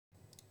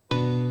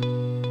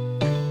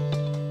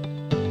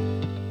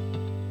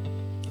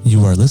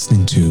You are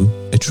listening to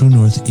a True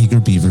North Eager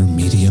Beaver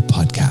Media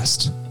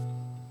Podcast.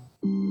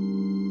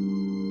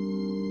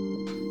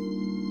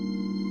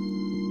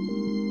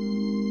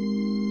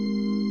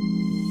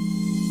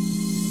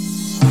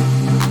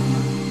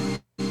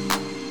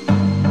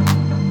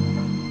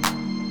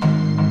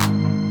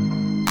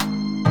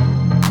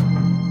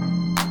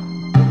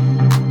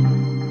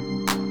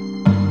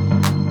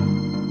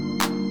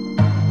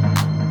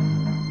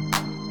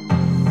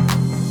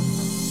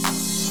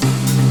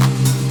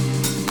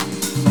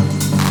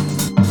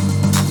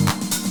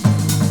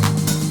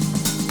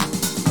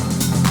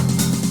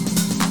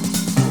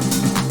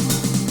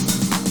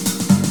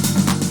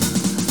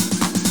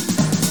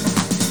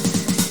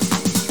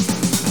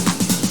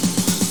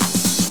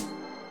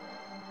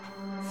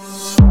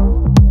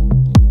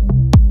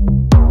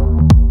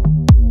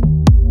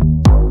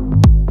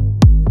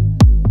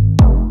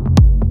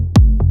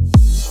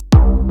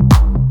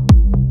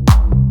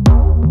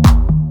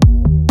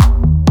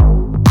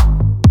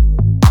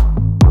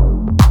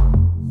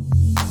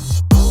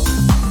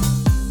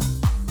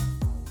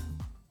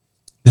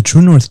 The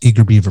True North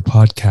Eager Beaver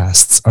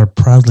podcasts are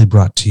proudly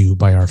brought to you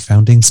by our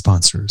founding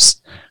sponsors,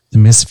 the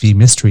Miss V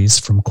Mysteries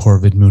from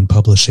Corvid Moon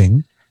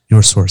Publishing,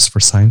 your source for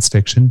science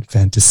fiction,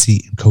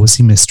 fantasy, and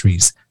cozy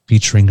mysteries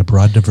featuring a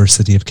broad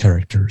diversity of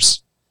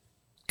characters.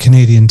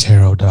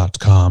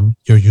 CanadianTarot.com,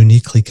 your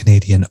uniquely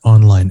Canadian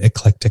online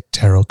eclectic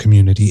tarot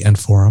community and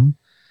forum,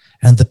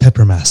 and The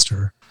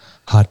Peppermaster,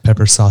 hot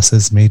pepper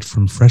sauces made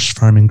from fresh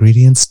farm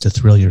ingredients to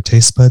thrill your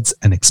taste buds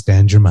and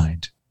expand your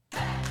mind.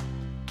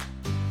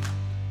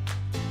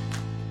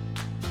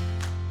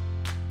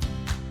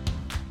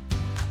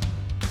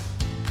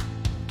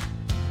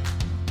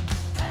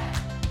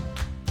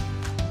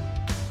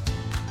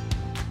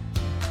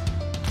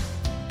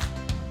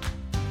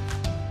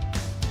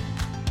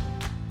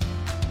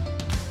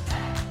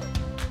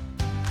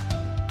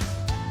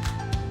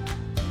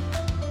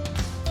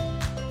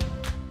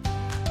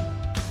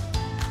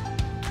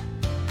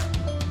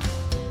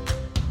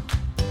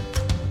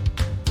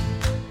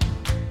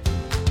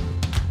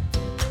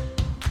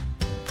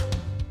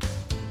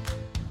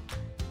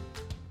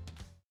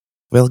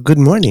 Well, good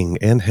morning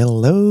and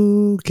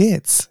hello,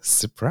 kids.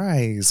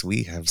 Surprise,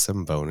 we have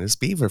some bonus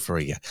beaver for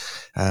you.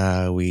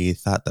 We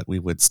thought that we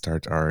would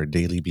start our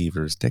daily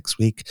beavers next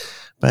week,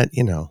 but,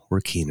 we're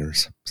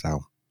keeners,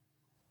 so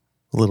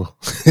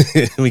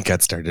we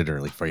got started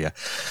early for you.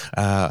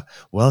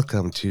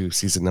 Welcome to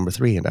season number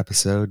 3 and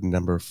episode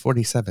number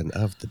 47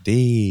 of the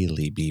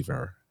Daily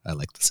Beaver. I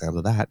like the sound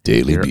of that.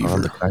 Daily Here Beaver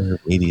on the Crier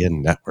Media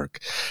Network.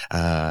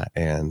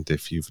 And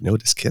if you've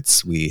noticed,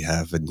 kits, we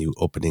have a new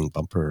opening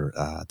bumper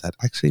that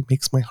actually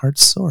makes my heart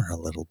soar a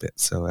little bit.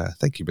 So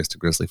thank you, Mr.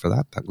 Grizzly, for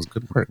that. That was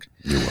good work.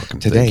 You're welcome.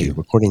 Today,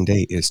 recording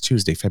day is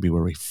Tuesday,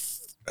 February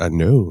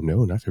no,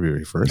 not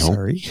February 1st, Nope.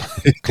 Sorry.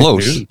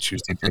 Close. No,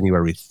 Tuesday,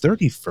 January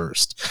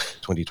 31st,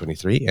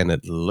 2023, and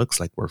it looks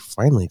like we're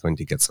finally going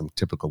to get some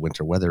typical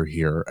winter weather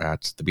here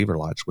at the Beaver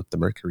Lodge, with the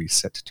mercury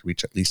set to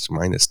reach at least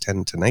minus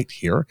 10 tonight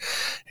here,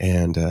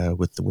 and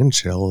with the wind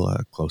chill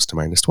close to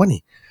minus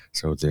 20.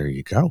 So there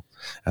you go.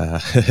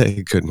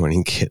 Good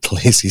morning, Kit.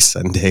 Lazy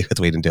Sunday with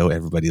Wade and Doe.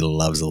 Everybody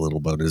loves a little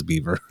bonus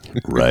beaver.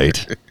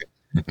 Right.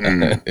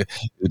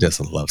 Who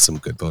doesn't love some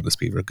good bonus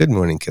beaver? Good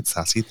morning, Kit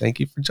Sassy. Thank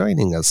you for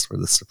joining us for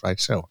this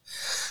surprise show.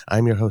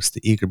 I'm your host,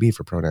 the Eager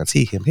Beaver, pronouns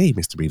he, him, hey,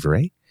 Mr. Beaver,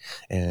 A.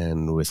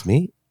 And with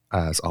me,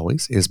 as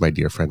always, is my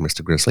dear friend,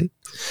 Mr. Grizzly.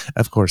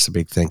 Of course, a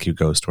big thank you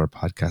goes to our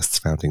podcast's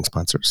founding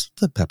sponsors,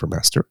 the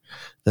Peppermaster,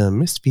 the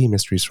Miss V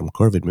Mysteries from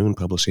Corvid Moon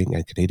Publishing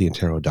and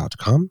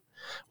CanadianTarot.com.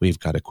 We've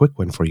got a quick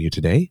one for you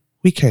today.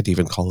 We can't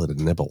even call it a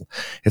nibble.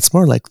 It's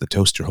more like the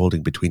toast you're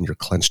holding between your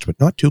clenched but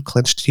not too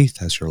clenched teeth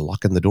as you're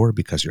locking the door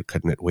because you're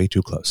cutting it way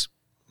too close.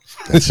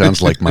 That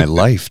sounds like my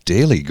life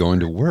daily going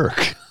to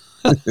work.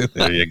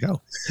 There you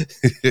go.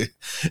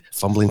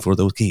 Fumbling for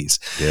those keys.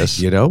 Yes.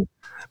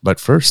 But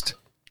first,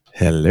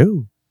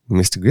 hello,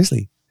 Mr.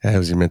 Grizzly.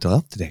 How's your mental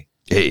health today?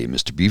 Hey,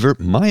 Mr. Beaver,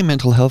 my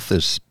mental health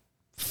is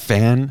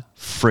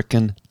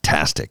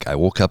fan-frickin-tastic. I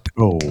woke up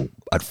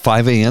at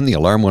 5 a.m., the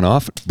alarm went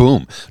off,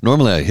 boom.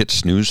 Normally I hit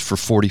snooze for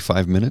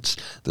 45 minutes.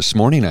 This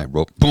morning I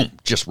wrote, boom,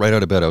 just right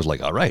out of bed. I was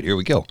like, all right, here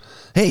we go.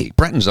 Hey,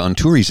 Brenton's on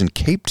tour. He's in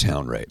Cape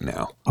Town right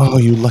now. Oh,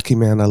 you lucky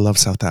man. I love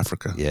South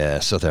Africa. Yeah,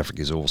 South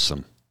Africa is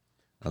awesome.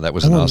 That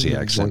was an Aussie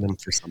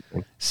accent. For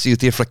something.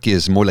 South Africa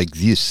is more like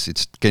this.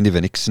 It's kind of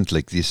an accent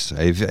like this.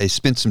 I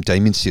spent some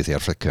time in South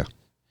Africa.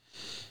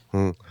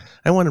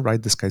 I want to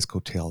ride this guy's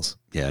coattails.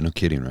 Yeah, no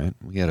kidding, right?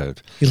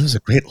 He lives a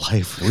great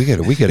life. We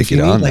gotta get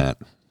on that.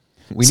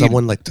 We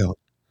someone like to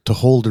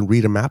hold and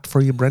read a map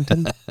for you,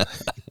 Brenton.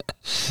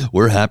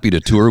 We're happy to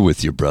tour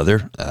with you,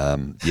 brother.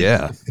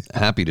 Yeah,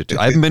 happy to.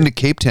 I haven't been to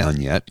Cape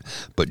Town yet,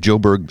 but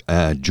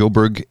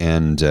Joburg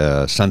and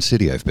Sun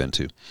City I've been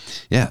to.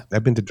 Yeah,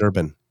 I've been to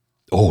Durban.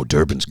 Oh,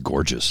 Durban's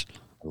gorgeous.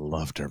 I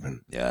love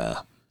Durban. Yeah.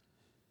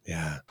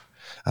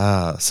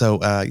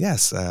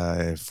 Yes,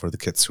 for the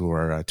kids who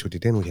are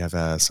tuning in, we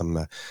have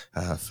some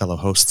fellow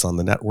hosts on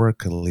the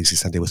network. Lazy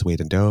Sunday with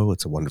Wade and Doe.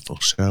 It's a wonderful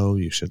show.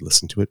 You should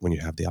listen to it when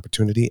you have the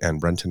opportunity. And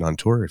Brenton on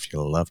Tour, if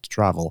you love to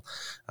travel,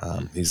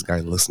 he's a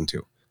guy to listen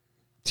to.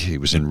 He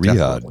was in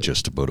Riyadh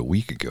just about a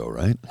week ago,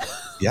 right?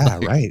 Yeah,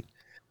 right.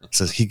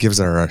 So he gives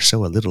our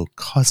show a little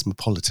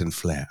cosmopolitan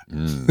flair.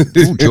 Ooh,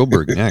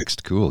 Joburg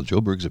next. Cool.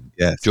 Joburg's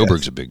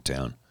a big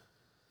town.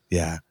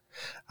 Yeah.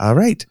 All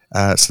right.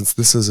 Since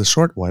this is a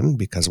short one,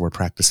 because we're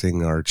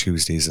practicing our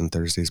Tuesdays and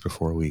Thursdays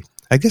before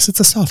I guess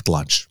it's a soft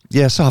launch.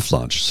 Yeah, soft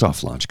launch,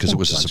 because it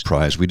was a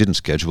surprise. We didn't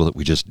schedule it.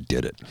 We just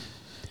did it.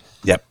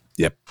 Yep.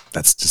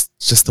 That's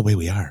just the way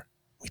we are.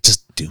 We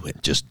just do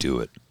it. Just do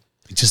it.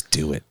 We just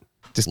do it.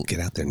 Just get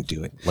out there and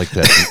do it. Like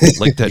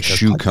that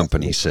shoe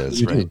company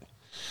says, right?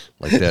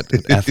 Like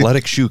that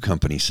athletic shoe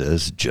company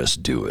says,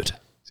 just do it.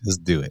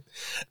 Just do it.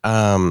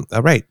 All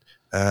right.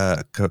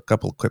 A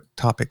couple quick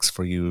topics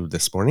for you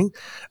this morning.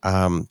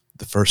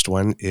 The first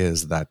one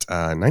is that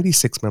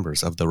 96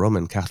 members of the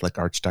Roman Catholic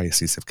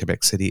Archdiocese of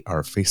Quebec City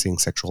are facing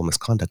sexual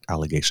misconduct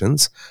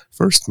allegations,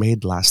 first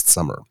made last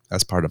summer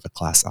as part of a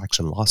class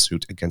action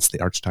lawsuit against the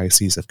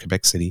Archdiocese of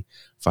Quebec City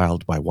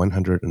filed by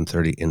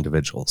 130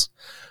 individuals.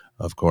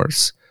 Of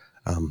course,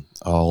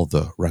 all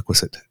the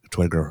requisite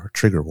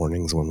trigger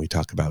warnings when we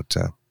talk about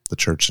the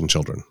church and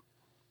children.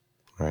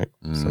 Right.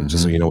 So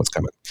just so you know what's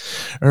coming.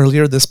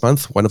 Earlier this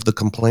month, one of the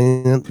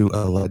complainants who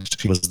alleged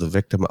she was the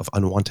victim of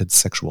unwanted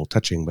sexual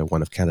touching by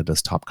one of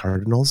Canada's top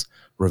cardinals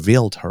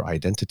revealed her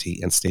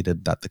identity and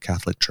stated that the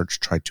Catholic Church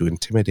tried to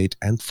intimidate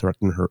and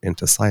threaten her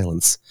into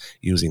silence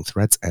using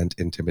threats and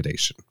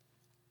intimidation.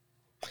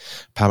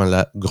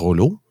 Pamela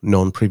Groslot,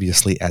 known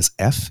previously as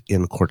F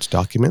in court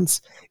documents,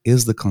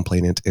 is the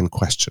complainant in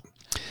question.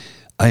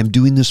 I am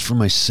doing this for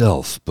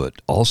myself,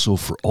 but also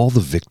for all the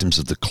victims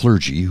of the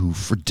clergy who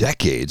for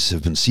decades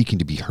have been seeking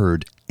to be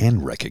heard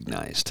and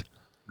recognized.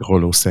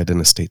 Groslot said in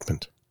a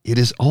statement. It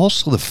is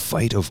also the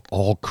fight of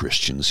all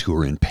Christians who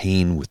are in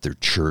pain with their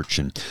church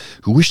and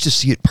who wish to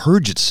see it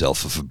purge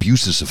itself of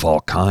abuses of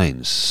all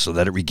kinds so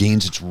that it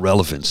regains its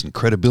relevance and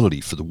credibility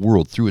for the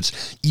world through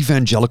its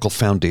evangelical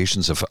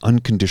foundations of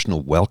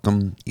unconditional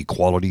welcome,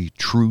 equality,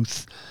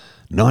 truth,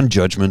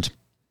 non-judgment,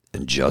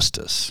 and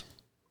justice.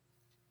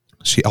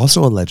 She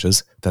also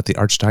alleges that the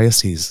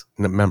Archdiocese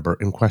member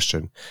in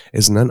question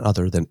is none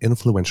other than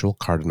influential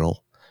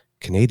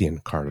Canadian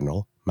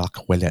Cardinal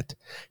Marc Ouellet,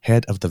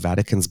 head of the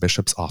Vatican's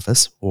Bishop's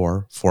Office,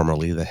 or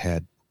formerly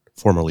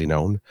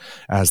known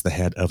as the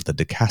head of the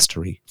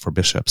Dicastery for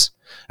Bishops,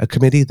 a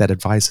committee that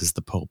advises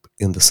the Pope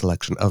in the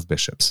selection of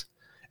bishops,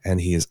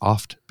 and he has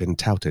oft been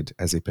touted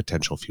as a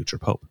potential future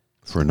Pope.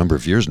 For a number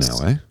of years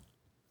now, eh?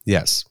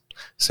 Yes.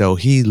 So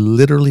he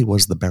literally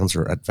was the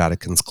bouncer at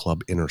Vatican's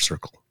club inner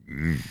circle.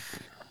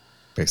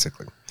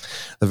 Basically.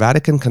 The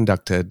Vatican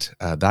conducted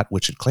that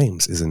which it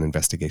claims is an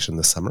investigation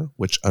this summer,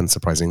 which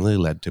unsurprisingly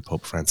led to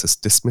Pope Francis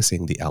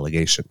dismissing the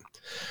allegation.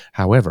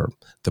 However,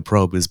 the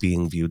probe is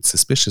being viewed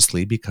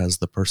suspiciously because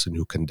the person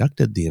who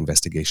conducted the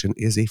investigation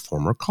is a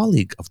former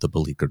colleague of the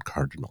beleaguered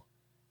cardinal.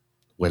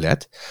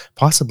 Ouellet,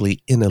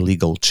 possibly in a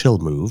legal chill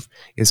move,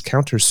 is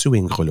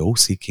countersuing Groslot,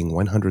 seeking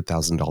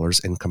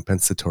 $100,000 in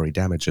compensatory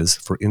damages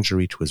for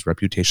injury to his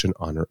reputation,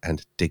 honor,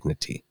 and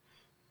dignity.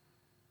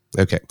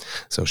 Okay,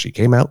 so she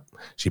came out,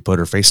 she put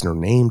her face and her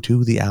name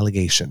to the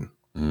allegation,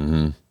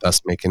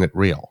 thus making it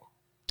real.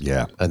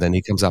 Yeah. And then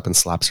he comes up and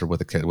slaps her with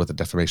a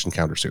defamation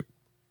countersuit.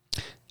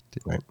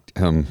 Right.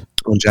 On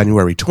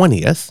January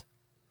 20th,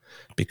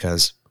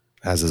 because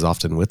as is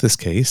often with these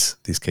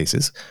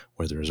cases,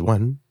 where there is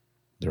one,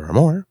 there are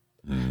more,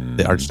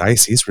 the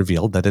Archdiocese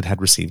revealed that it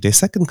had received a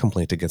second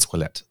complaint against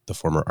Ouellet, the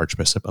former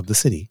Archbishop of the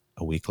city,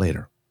 a week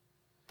later.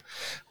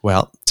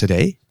 Well,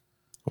 today,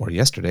 or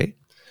yesterday,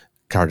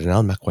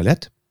 Cardinal Marc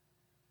Ouellet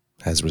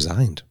has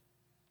resigned.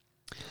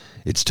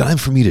 It's time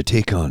for me to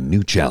take on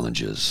new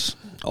challenges,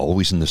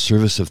 always in the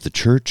service of the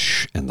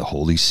Church and the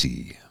Holy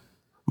See.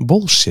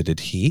 Bullshitted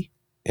he,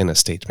 in a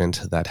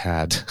statement that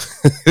had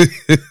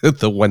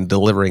the one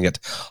delivering it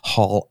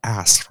haul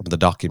ass from the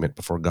document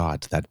before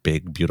God, that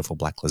big, beautiful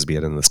black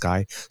lesbian in the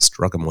sky,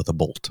 struck him with a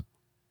bolt.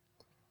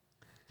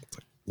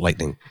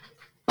 Lightning.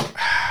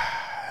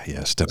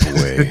 Yeah, step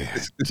away.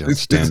 Don't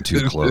stand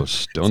too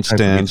close. Don't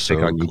stand so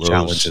close.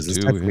 Challenges.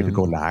 It's time for me to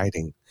go into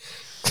hiding.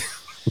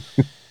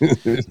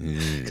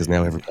 Because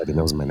now everybody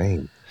knows my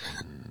name.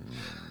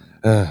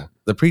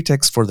 The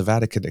pretext for the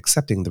Vatican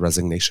accepting the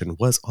resignation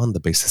was on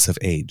the basis of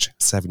age.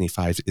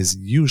 75 is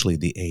usually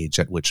the age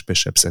at which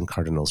bishops and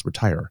cardinals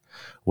retire.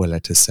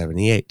 Ouellet is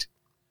 78.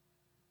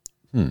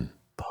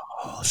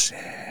 Bullshit.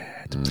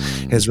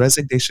 His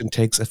resignation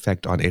takes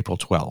effect on April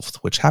 12th,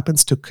 which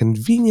happens to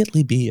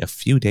conveniently be a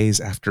few days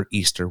after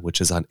Easter,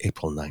 which is on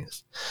April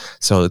 9th.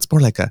 So it's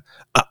more like I'm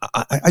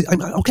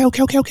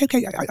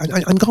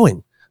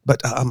going.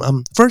 But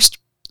first,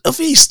 a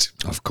feast.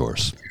 Of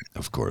course.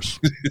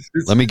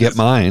 Let me get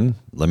mine.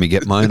 Let me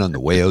get mine on the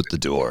way out the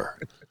door.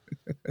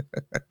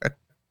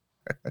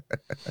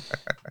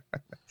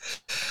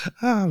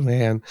 Oh,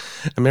 man.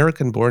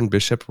 American-born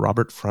Bishop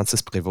Robert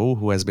Francis Prévost,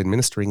 who has been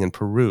ministering in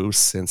Peru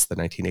since the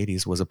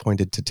 1980s, was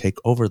appointed to take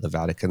over the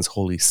Vatican's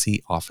Holy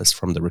See office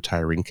from the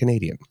retiring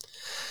Canadian.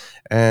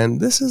 And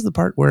this is the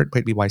part where it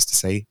might be wise to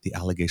say the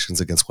allegations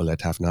against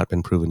Ouellet have not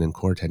been proven in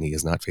court and he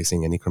is not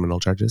facing any criminal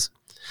charges.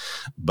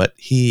 But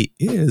he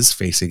is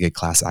facing a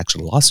class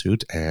action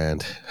lawsuit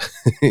and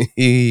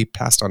he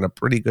passed on a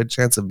pretty good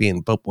chance of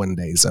being Pope one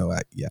day. So,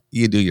 yeah,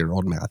 you do your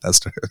own math as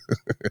to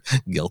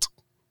guilt.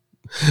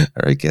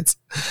 All right, kids.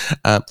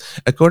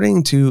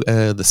 According to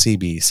the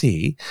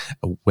CBC,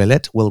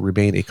 Ouellet will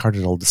remain a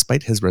cardinal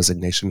despite his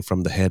resignation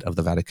from the head of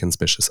the Vatican's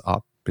bishop's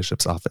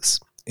office.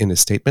 In his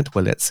statement,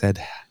 Ouellet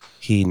said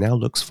he now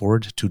looks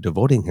forward to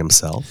devoting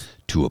himself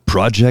to a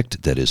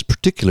project that is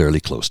particularly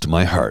close to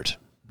my heart,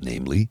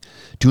 namely,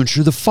 to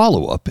ensure the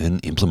follow-up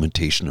and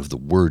implementation of the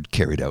word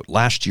carried out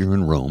last year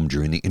in Rome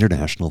during the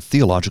International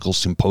Theological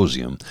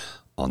Symposium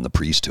on the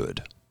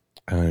priesthood.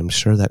 I'm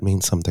sure that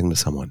means something to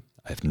someone.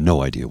 I have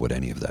no idea what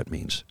any of that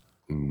means.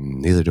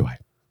 Neither do I.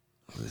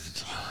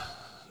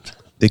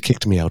 They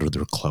kicked me out of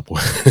their club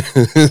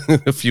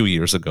a few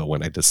years ago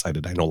when I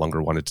decided I no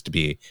longer wanted to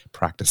be a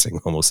practicing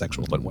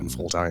homosexual, but went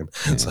full time.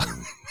 Yeah. So.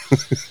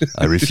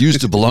 I refuse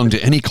to belong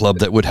to any club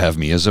that would have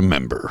me as a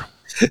member.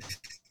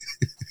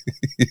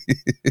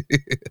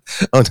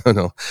 Oh,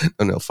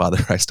 no,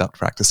 Father, I stopped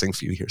practicing a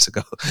few years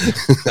ago.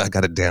 I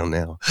got it down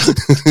now.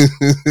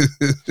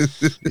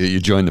 You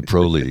joined the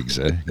pro leagues,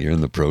 eh? You're in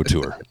the pro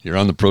tour. You're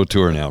on the pro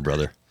tour now,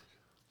 brother.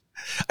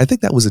 I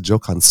think that was a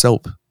joke on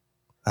Soap,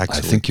 actually.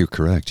 I think you're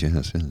correct,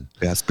 yes. Yeah.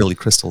 Yes, Billy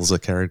Crystal's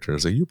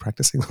characters. Are you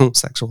practicing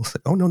homosexual?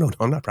 Oh, no,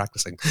 I'm not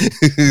practicing.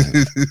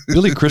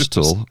 Billy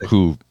Crystal,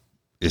 who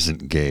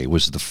isn't gay,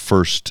 was the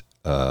first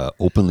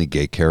openly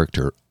gay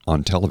character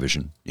on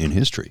television in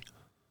history.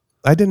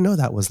 I didn't know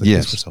that was the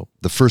case for Soap.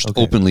 The first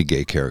openly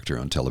gay character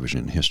on television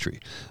in history.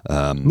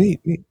 Neat.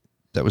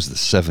 That was the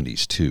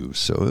 70s too,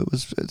 so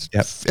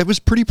it was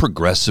pretty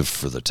progressive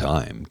for the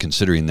time,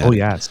 considering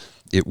that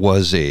it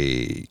was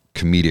a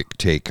comedic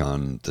take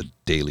on the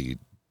daily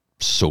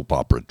soap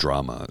opera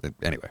drama.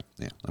 Anyway,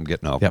 yeah, I'm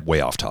getting way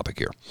off topic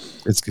here.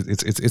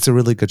 It's a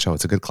really good show.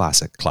 It's a good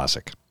classic.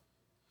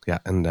 Yeah,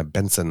 and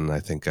Benson, I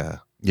think.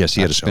 Yes,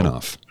 he had a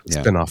spinoff.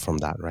 Spinoff from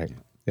that, right?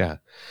 Yeah.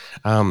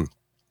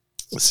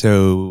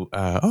 So,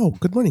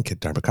 good morning,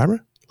 Kit Darbakara.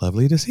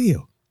 Lovely to see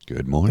you.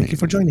 Good morning. Thank you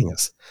for joining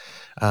us.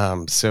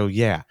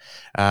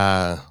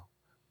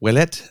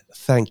 Ouellet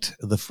thanked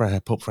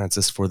Pope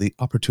Francis for the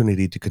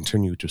opportunity to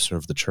continue to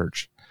serve the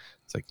church.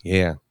 It's like,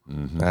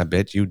 I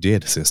bet you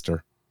did,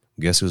 sister.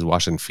 Guess who's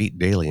washing feet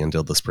daily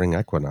until the spring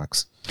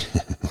equinox?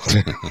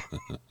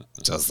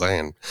 Just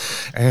saying.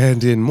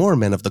 And in more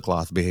Men of the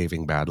Cloth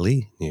Behaving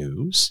Badly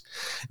news,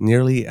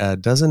 nearly a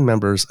dozen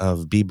members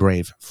of Be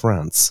Brave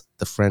France,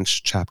 the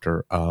French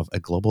chapter of a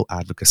global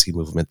advocacy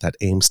movement that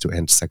aims to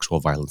end sexual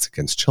violence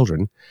against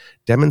children,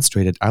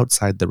 demonstrated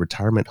outside the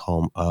retirement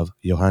home of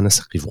Johannes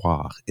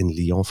Rivoire in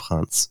Lyon,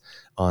 France,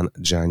 on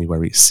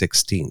January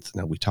 16th.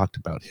 Now, we talked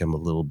about him a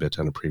little bit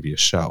on a previous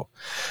show.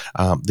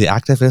 The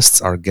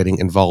activists are getting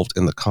involved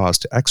in the cause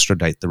to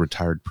extradite the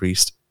retired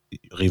priest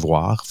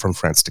Rivoire from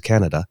France to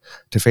Canada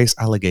to face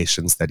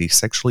allegations that he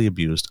sexually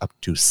abused up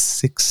to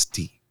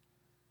 60,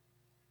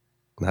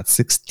 not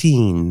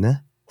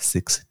 16,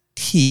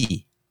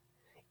 60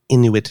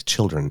 Inuit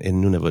children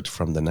in Nunavut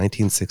from the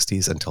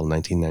 1960s until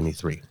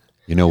 1993.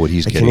 You know what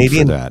he's getting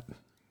for that?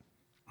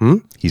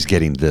 He's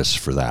getting this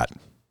for that.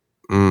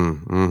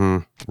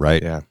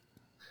 Right?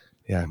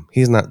 Yeah.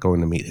 He's not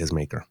going to meet his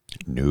maker.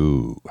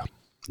 No.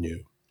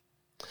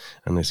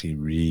 Unless he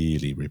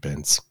really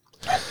repents.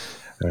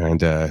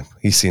 And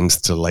he seems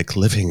to like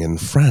living in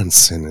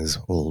France in his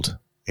old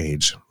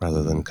age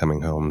rather than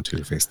coming home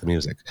to face the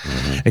music.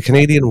 A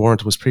Canadian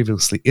warrant was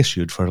previously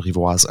issued for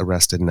Rivoire's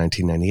arrest in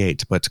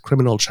 1998, but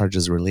criminal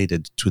charges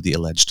related to the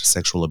alleged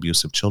sexual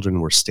abuse of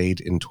children were stayed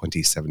in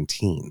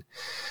 2017.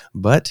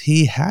 But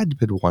he had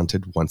been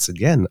wanted once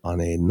again on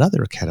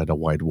another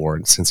Canada-wide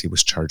warrant since he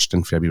was charged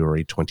in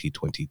February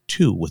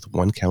 2022 with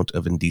one count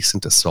of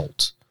indecent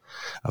assault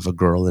of a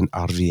girl in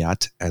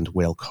Arviat and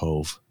Whale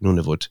Cove,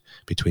 Nunavut,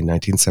 between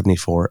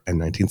 1974 and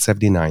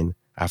 1979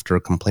 after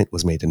a complaint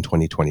was made in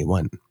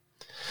 2021.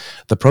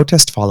 The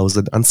protest follows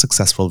an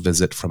unsuccessful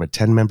visit from a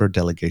 10-member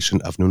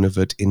delegation of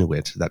Nunavut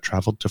Inuit that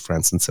traveled to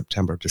France in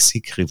September to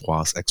seek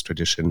Rivoire's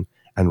extradition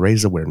and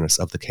raise awareness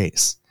of the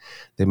case.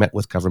 They met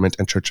with government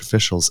and church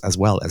officials as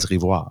well as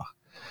Rivoire.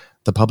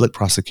 The Public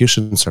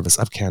Prosecution Service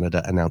of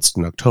Canada announced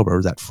in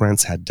October that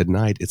France had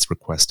denied its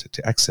request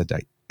to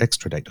extradite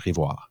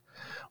Rivoire.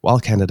 While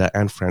Canada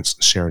and France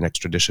share an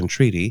extradition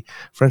treaty,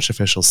 French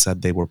officials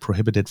said they were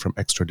prohibited from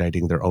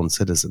extraditing their own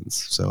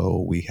citizens.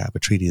 So we have a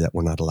treaty that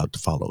we're not allowed to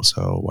follow.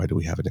 So why do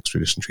we have an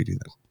extradition treaty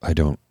then? I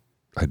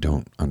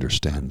don't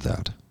understand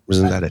that.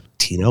 Isn't that a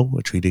TINO,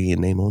 a treaty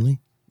in name only?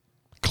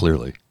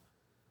 Clearly.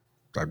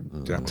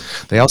 Yeah.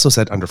 They also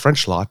said under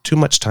French law, too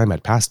much time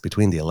had passed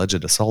between the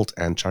alleged assault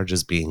and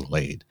charges being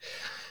laid.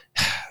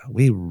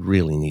 we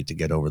really need to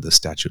get over the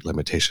statute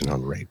limitation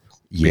on rape.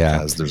 Yeah.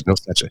 Because there's no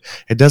statute.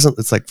 It doesn't,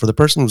 it's like for the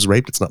person who's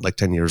raped, it's not like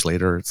 10 years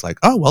later. It's like,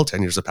 oh, well,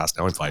 10 years have passed.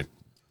 Now I'm fine.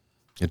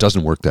 It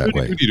doesn't work that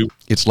way. do?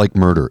 It's like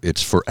murder.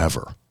 It's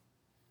forever.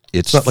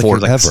 It's not like you're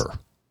forever.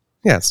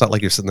 Yeah, it's not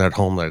like you're sitting there at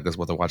home like this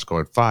with a watch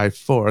going 5,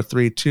 4,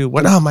 3, 2,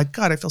 1. Oh my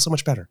God, I feel so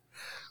much better.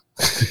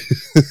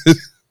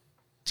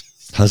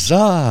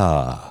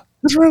 Huzzah!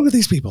 What's wrong with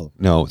these people?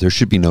 No, there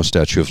should be no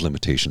statute of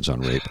limitations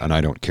on rape, and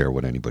I don't care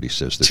what anybody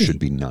says. There should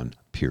be none,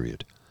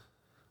 period.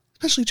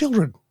 Especially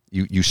children.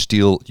 You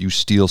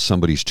steal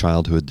somebody's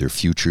childhood, their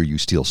future. You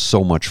steal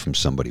so much from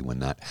somebody when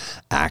that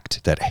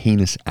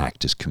heinous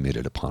act is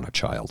committed upon a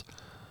child.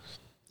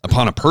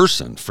 Upon a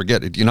person,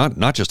 forget it. You're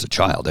not just a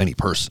child, any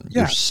person. Yeah.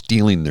 You're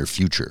stealing their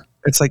future.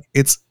 It's like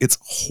it's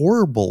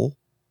horrible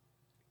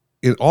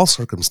in all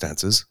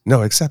circumstances,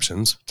 no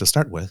exceptions to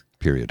start with.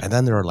 Period. And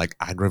then there are like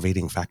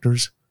aggravating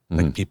factors,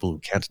 Mm. like people who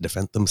can't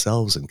defend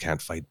themselves and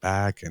can't fight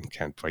back and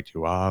can't fight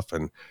you off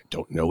and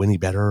don't know any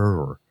better.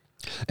 Or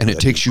And it that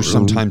takes you you're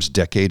sometimes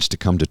decades to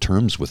come to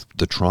terms with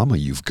the trauma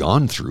you've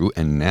gone through,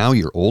 and now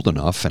you're old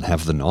enough and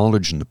have the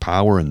knowledge and the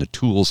power and the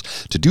tools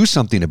to do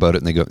something about it,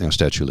 and they go, no,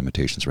 statute of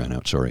limitations ran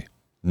out, sorry.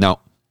 No,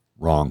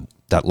 wrong.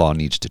 That law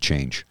needs to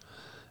change.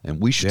 And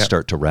we should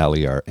start to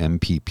rally our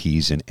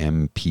MPPs and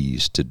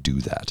MPs to do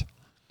that.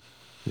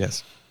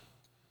 Yes.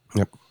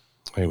 Yep.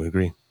 I would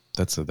agree.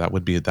 That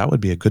would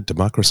be a good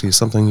democracy,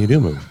 something you do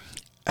move.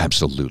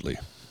 Absolutely.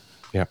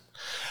 Yeah.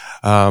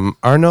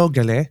 Arnaud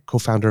Gallet,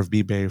 co-founder of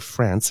Be Brave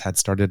France, had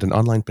started an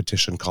online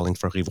petition calling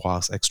for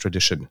Rivoire's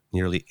extradition.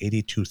 Nearly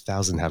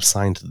 82,000 have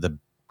signed the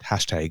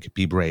hashtag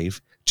Be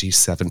Brave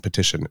G7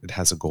 petition. It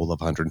has a goal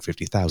of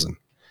 150,000.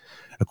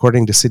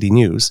 According to City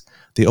News,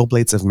 the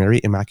Oblates of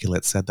Mary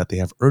Immaculate said that they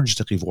have urged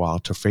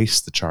Rivoire to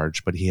face the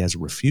charge, but he has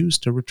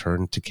refused to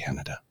return to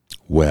Canada.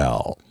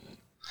 Well,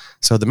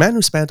 so the man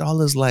who spent all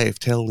his life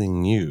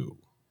telling you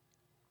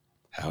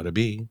how to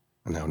be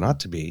and how not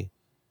to be,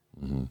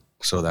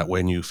 so that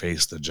when you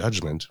face the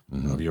judgment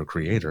of your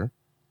creator,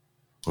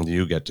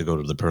 you get to go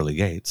to the pearly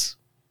gates,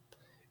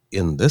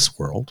 in this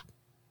world,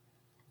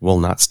 will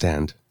not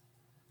stand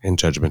in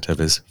judgment of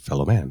his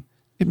fellow man.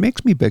 it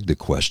makes me beg the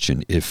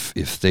question,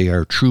 if they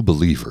are true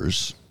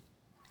believers,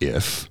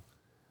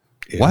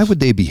 why would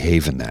they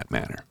behave in that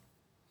manner?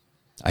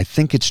 I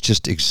think it's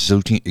just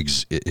exalting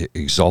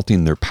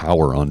their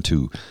power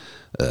onto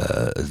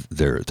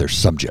their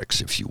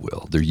subjects, if you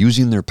will. They're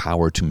using their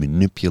power to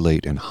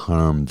manipulate and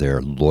harm their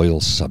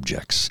loyal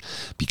subjects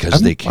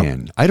because they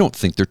can. I don't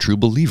think they're true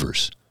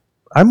believers.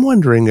 I'm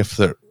wondering if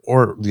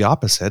or the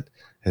opposite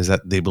is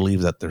that they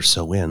believe that they're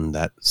so in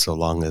that so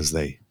long as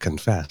they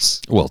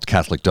confess. Well, it's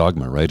Catholic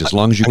dogma, right? As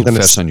long as you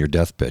confess on your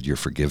deathbed, you're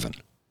forgiven.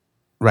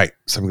 Right.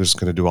 So I'm just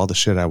going to do all the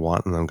shit I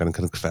want, and I'm going to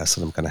confess,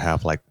 and I'm going to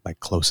have like my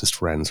closest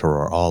friends who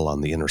are all on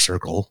the inner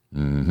circle,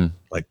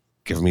 like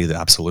give me the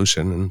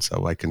absolution, and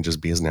so I can just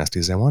be as nasty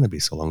as I want to be,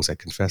 so long as I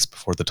confess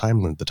before the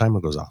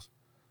timer goes off.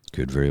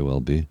 Could very well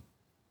be.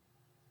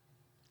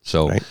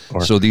 So, right?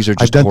 So these are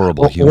just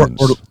horrible humans.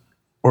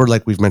 Or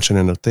like we've mentioned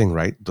in a thing,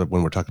 right?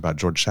 When we're talking about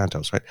George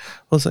Santos, right?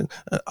 Well, it's like,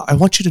 I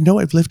want you to know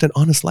I've lived an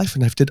honest life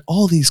and I've did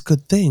all these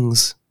good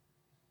things.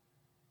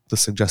 The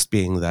suggest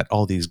being that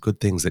all these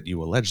good things that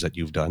you allege that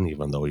you've done,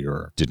 even though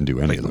you're didn't do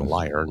any of them, a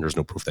liar, and there's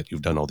no proof that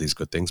you've done all these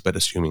good things, but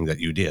assuming that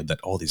you did,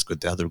 that all these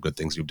other good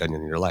things you've done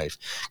in your life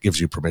gives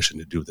you permission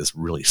to do this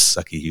really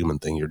sucky human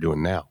thing you're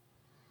doing now.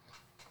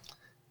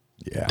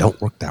 Yeah, don't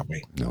work that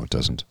way. No, it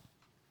doesn't.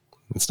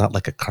 It's not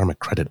like a karmic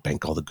credit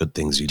bank. All the good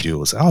things you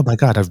do is, oh my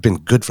God, I've been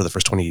good for the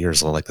first 20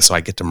 years, like this, so I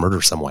get to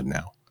murder someone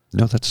now.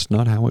 No, that's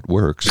not how it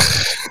works.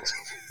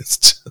 It's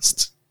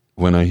just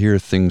when I hear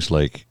things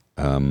like,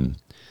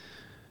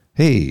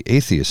 hey,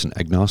 atheists and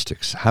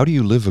agnostics, how do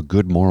you live a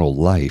good moral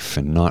life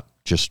and not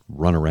just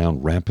run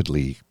around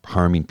rampantly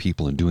harming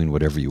people and doing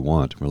whatever you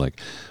want? We're like,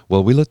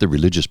 well, we let the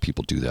religious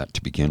people do that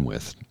to begin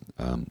with,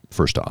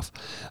 first off.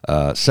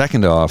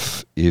 Second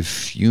off,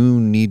 if you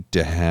need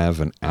to have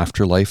an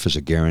afterlife as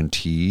a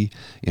guarantee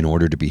in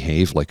order to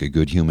behave like a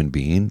good human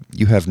being,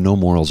 you have no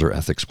morals or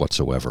ethics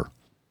whatsoever.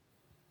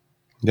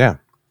 Yeah.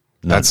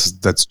 None.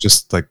 That's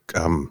just like,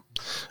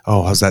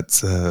 how's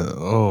that?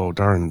 Oh,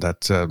 darn,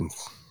 that...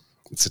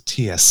 it's a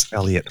T.S.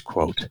 Eliot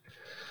quote.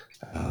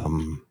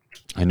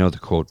 I know the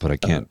quote, but I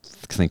can't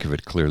think of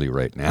it clearly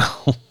right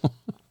now.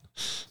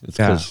 It's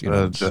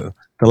the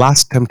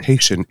last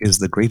temptation is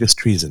the greatest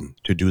treason,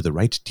 to do the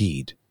right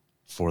deed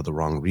for the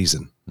wrong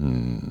reason.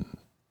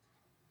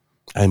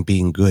 I'm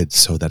being good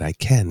so that I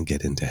can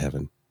get into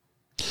heaven.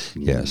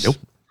 Yes. Nope.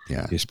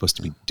 Yeah. You're supposed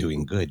to be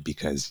doing good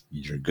because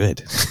you're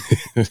good.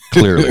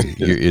 Clearly,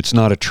 it's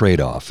not a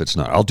trade-off. It's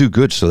not, I'll do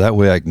good so that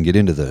way I can get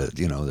into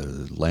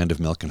the land of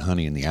milk and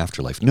honey in the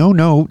afterlife. No.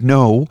 It's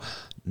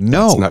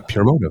not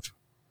pure motive.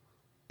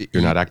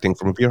 You're not acting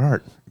from a pure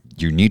heart.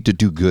 You need to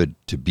do good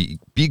to be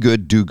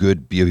good, do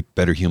good, be a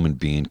better human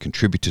being,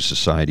 contribute to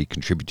society,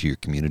 contribute to your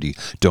community.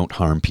 Don't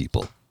harm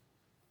people.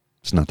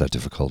 It's not that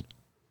difficult.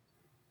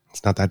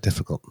 It's not that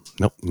difficult.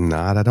 Nope,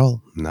 not at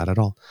all. Not at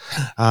all.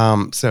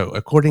 So,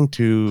 according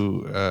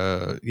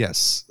to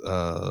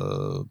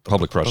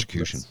Public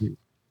prosecution.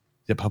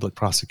 Public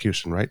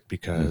prosecution, right?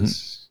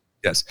 Because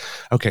yes,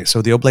 okay.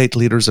 So the Oblate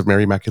leaders of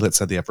Mary Immaculate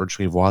said they have urged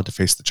Rivoire to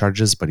face the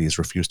charges, but he has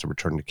refused to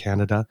return to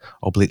Canada.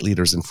 Oblate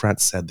leaders in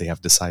France said they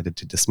have decided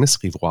to dismiss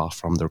Rivoire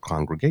from their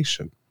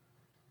congregation.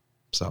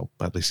 So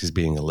at least he's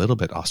being a little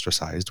bit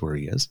ostracized where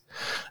he is.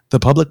 The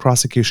Public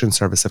Prosecution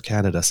Service of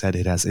Canada said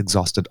it has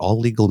exhausted all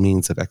legal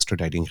means of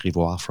extraditing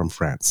Rivoire from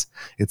France.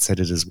 It said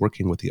it is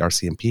working with the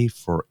RCMP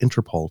for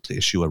Interpol to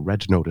issue a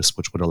red notice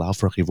which would allow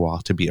for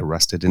Rivoire to be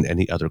arrested in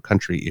any other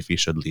country if he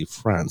should leave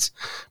France.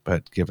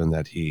 But given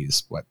that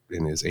he's,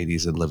 in his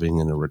 80s and living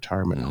in a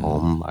retirement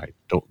home, I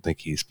don't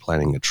think he's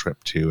planning a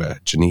trip to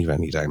Geneva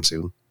anytime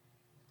soon.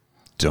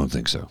 Don't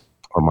think so.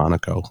 Or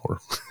Monaco. Or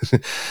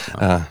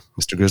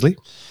Mr. Grizzly?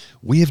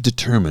 We have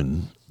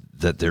determined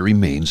that there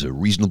remains a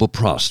reasonable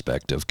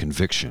prospect of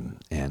conviction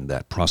and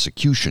that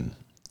prosecution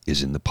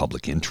is in the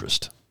public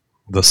interest.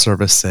 The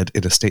service said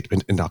in a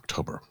statement in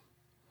October.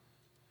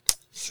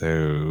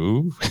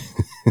 So,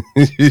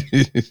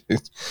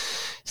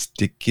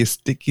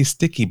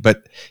 sticky.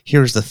 But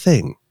here's the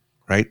thing,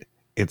 right?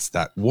 It's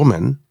that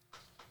woman,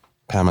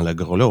 Pamela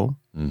Groslo,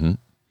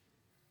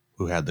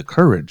 who had the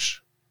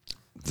courage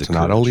to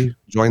not only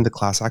join the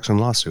class action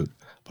lawsuit,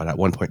 but at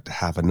one point to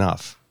have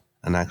enough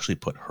and actually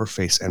put her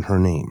face and her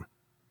name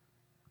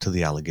to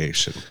the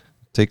allegation.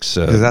 That's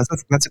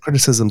a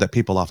criticism that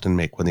people often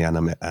make when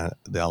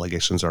the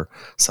allegations are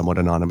somewhat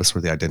anonymous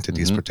or the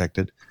identity is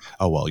protected.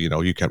 Oh, well,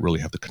 you can't really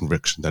have the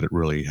conviction that it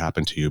really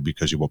happened to you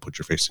because you won't put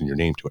your face and your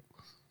name to it.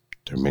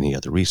 There are many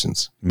other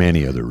reasons. But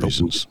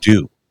you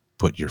do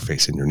put your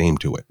face and your name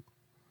to it.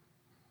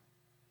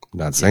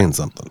 Not saying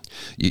something.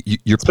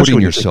 You're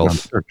putting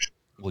yourself.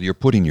 Well, you're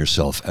putting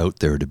yourself out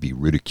there to be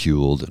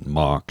ridiculed and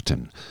mocked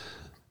and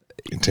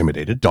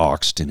intimidated,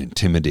 doxed and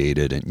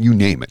intimidated, and you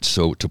name it.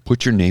 So to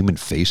put your name and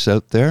face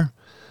out there,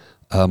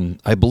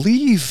 I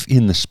believe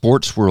in the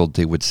sports world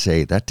they would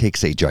say that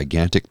takes a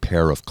gigantic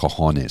pair of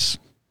cojones,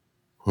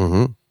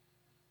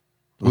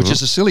 which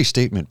is a silly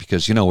statement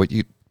because you know what,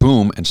 you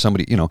boom and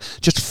somebody,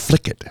 just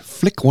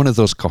flick one of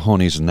those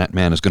cojones and that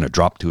man is going to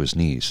drop to his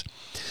knees.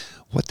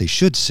 What they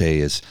should say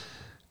is,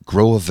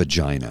 grow a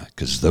vagina,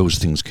 because those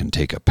things can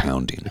take a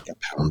pounding.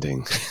 And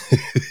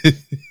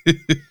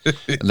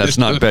that's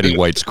not Betty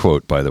White's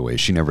quote, by the way.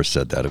 She never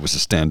said that. It was a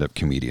stand-up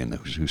comedian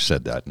who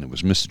said that, and it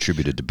was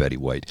misattributed to Betty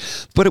White.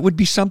 But it would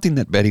be something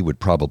that Betty would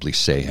probably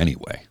say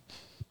anyway.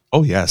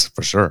 Oh, yes,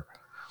 for sure.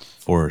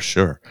 For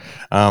sure.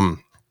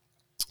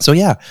 So,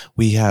 yeah,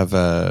 we have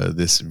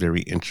this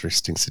very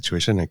interesting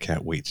situation. I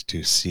can't wait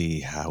to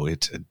see how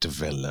it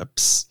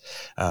develops,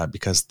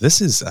 because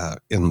this is,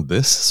 in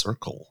this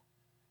circle,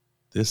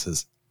 this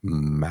is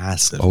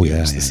massive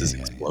news. This is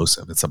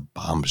explosive. It's a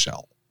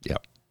bombshell. Yeah.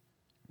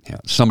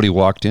 Somebody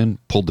walked in,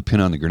 pulled the pin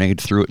on the grenade,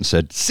 threw it, and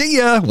said, "See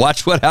ya,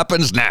 watch what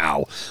happens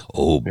now."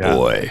 Oh,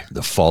 boy.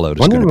 The fallout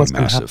is going to be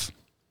massive.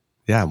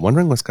 I'm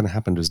wondering what's going to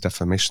happen to his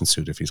defamation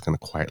suit if he's going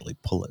to quietly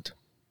pull it.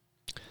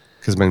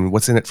 Because,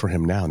 what's in it for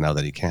him now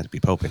that he can't be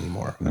Pope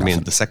anymore?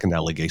 Nothing. The second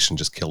allegation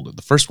just killed it.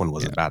 The first one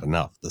wasn't bad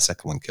enough. The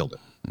second one killed it.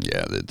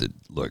 Yeah,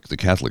 look, the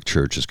Catholic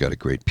Church has got a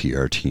great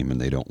PR team,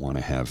 and they don't want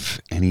to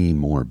have any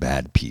more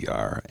bad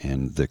PR.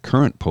 And the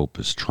current Pope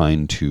is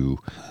trying to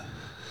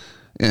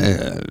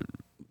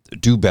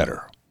do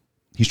better.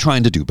 He's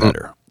trying to do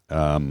better.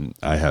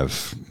 I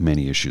have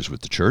many issues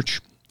with the Church.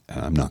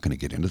 I'm not going to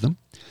get into them.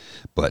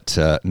 But,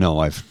 no,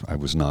 I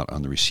was not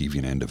on the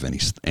receiving end of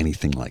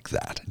anything like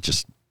that.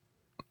 Just...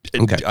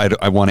 Okay.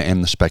 I want to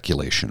end the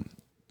speculation.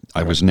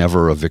 I was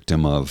never a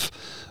victim of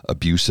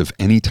abuse of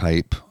any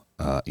type,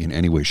 in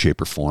any way,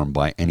 shape, or form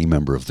by any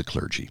member of the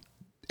clergy,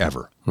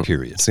 ever,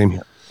 period. Same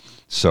here.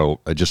 So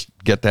I just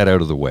get that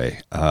out of the way.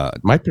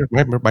 My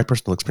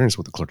personal experience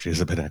with the clergy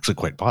has been actually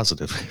quite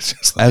positive.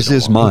 As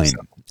is mine,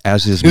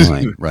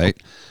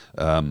 right?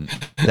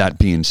 That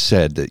being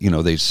said,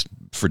 that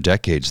for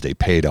decades they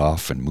paid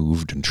off and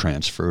moved and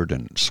transferred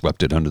and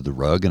swept it under the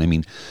rug.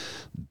 And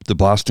the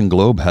Boston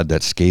Globe had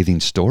that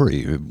scathing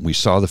story. We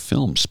saw the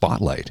film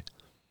Spotlight.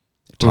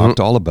 It talked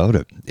all about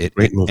it.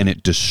 And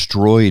it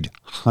destroyed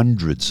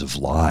hundreds of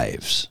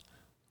lives.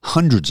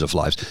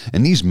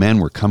 And these men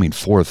were coming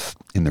forth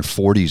in their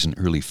 40s and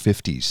early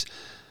 50s,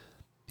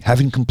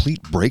 having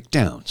complete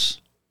breakdowns.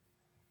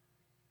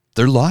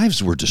 Their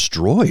lives were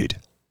destroyed.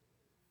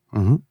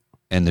 And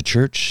the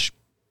Church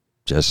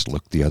just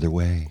looked the other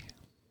way.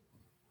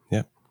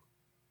 Yeah.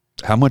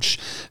 How much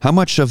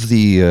of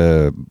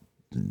the...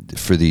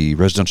 for the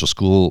residential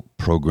school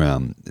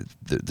program,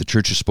 the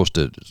Church is supposed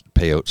to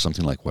pay out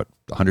something like, what,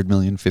 100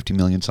 million, 50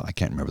 million? So I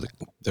can't remember.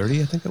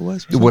 30, I think it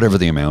was. Whatever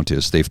the amount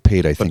is. They've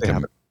paid, I think,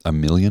 a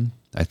million.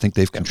 I think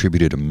they've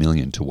contributed $1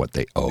 million to what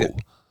they owe.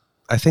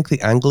 I think the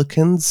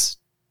Anglicans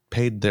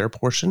paid their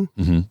portion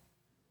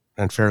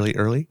and fairly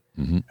early.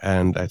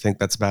 And I think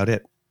that's about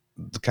it.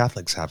 The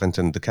Catholics haven't.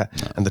 And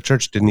the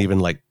Church didn't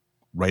even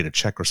write a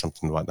check or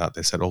something like that.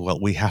 They said, oh, well,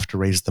 we have to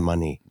raise the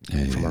money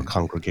from our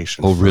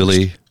congregation. Oh,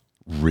 first.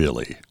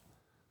 Really?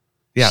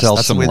 Yes, Sell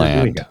that's some the way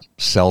they're doing land. it.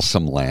 Sell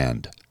some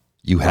land.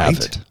 You have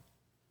Right? it.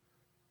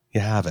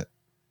 You have it.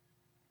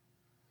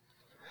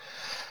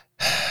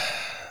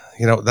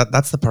 You know,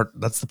 that's the part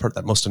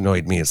that most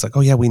annoyed me. It's like,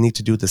 oh yeah, we need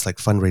to do this like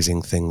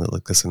fundraising thing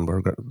like this, and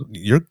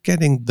you're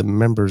getting the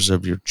members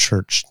of your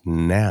church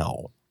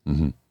now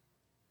Mm-hmm.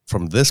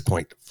 from this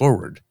point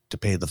forward to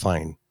pay the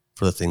fine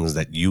for the things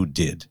that you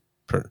did.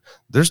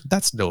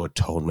 That's no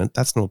atonement.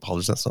 That's no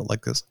apology. That's not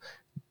like this.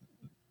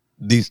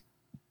 These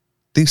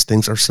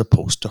things are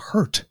supposed to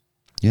hurt.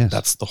 Yes.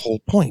 That's the whole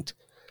point.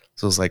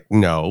 So it's like,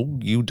 no,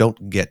 you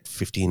don't get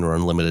 15 or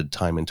unlimited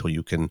time until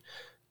you can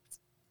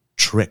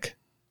trick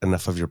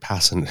enough of your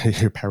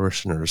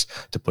parishioners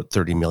to put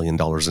 $30 million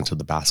into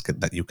the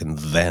basket that you can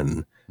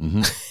then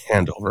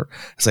hand over.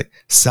 It's like,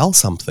 sell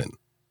something.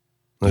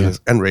 Yeah.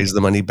 And raise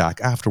the money back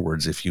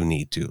afterwards if you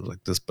need to,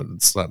 like this. But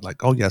it's not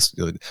like, oh yes,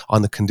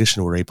 on the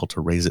condition we're able to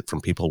raise it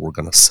from people we're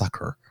going to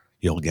succor,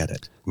 you'll get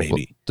it. Maybe.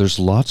 Well, there's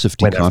lots of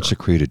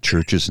deconsecrated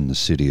churches in the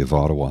city of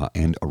Ottawa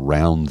and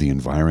around the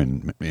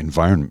environs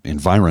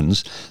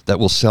that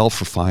will sell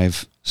for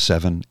 $5,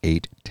 $7,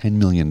 $8, $10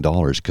 million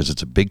because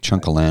it's a big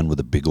chunk of land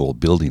with a big old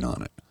building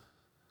on it.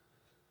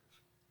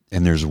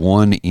 And there's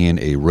one in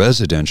a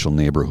residential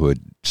neighborhood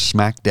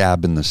smack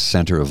dab in the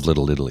center of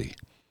Little Italy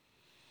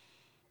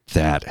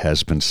that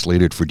has been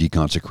slated for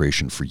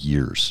deconsecration for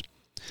years.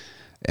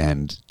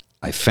 And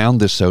I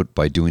found this out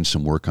by doing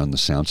some work on the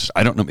sound system.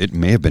 I don't know, it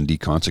may have been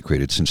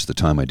deconsecrated since the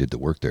time I did the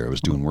work there. I was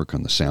doing work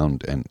on the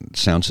sound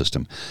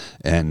system.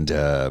 And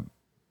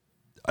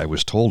I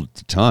was told at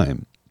the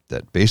time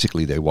that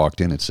basically they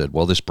walked in and said,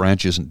 well, this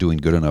branch isn't doing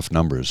good enough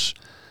numbers.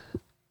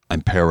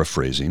 I'm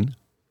paraphrasing.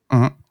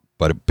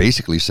 But it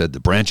basically said the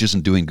branch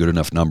isn't doing good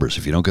enough numbers.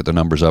 If you don't get the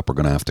numbers up, we're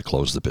going to have to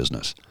close the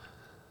business.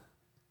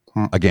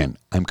 Again,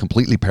 I'm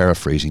completely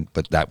paraphrasing,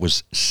 but that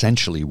was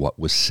essentially what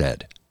was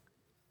said.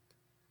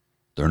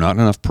 There are not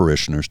enough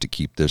parishioners to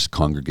keep this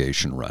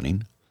congregation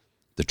running.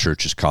 The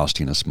church is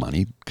costing us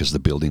money because the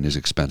building is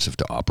expensive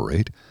to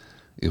operate.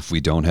 If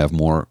we don't have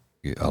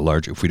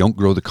if we don't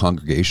grow the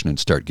congregation and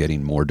start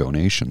getting more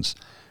donations,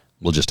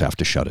 we'll just have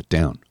to shut it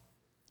down.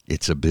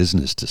 It's a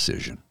business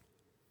decision.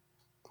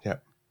 Yeah.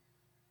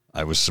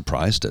 I was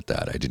surprised at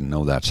that. I didn't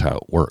know that's how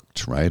it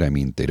worked, right? I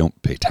mean, they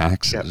don't pay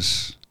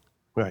taxes.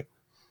 Yep. Right.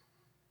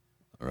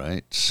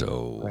 Right.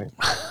 So. Right.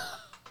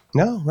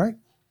 No, right.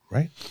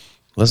 Right.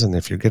 Listen,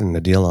 if you're getting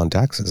a deal on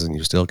taxes and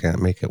you still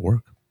can't make it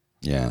work.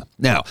 Yeah.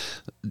 Now,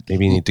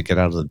 maybe you need to get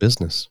out of the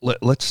business.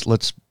 Let's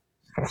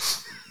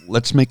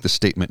make the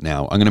statement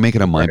now. I'm going to make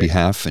it on my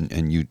behalf,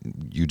 and you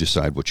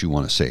decide what you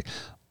want to say.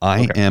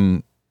 I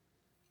am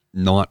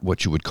not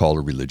what you would call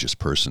a religious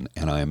person,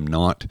 and I am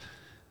not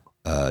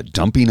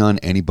dumping on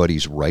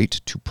anybody's right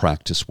to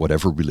practice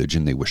whatever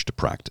religion they wish to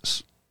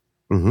practice.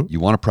 You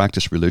want to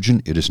practice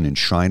religion, it is an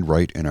enshrined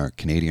right in our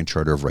Canadian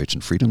Charter of Rights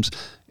and Freedoms,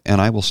 and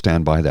I will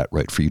stand by that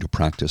right for you to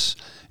practice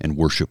and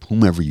worship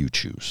whomever you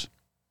choose.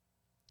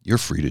 You're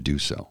free to do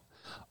so.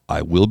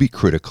 I will be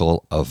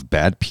critical of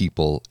bad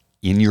people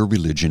in your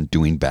religion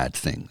doing bad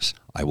things.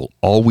 I will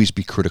always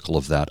be critical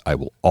of that. I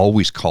will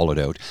always call it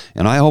out,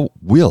 and I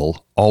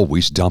will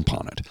always dump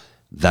on it.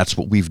 That's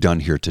what we've done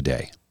here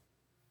today.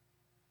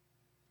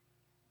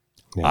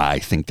 Yeah. I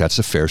think that's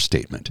a fair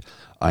statement.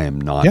 I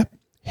am not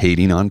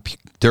hating on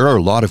there are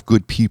a lot of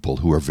good people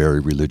who are very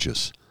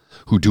religious,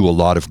 who do a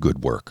lot of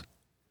good work.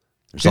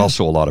 There's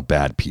also a lot of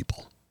bad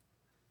people.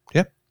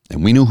 Yep.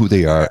 And we know who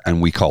they are,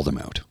 and we call them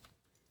out.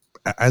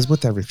 As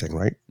with everything,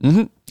 right?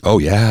 Oh,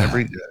 yeah. I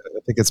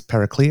think it's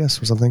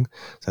Pericles or something,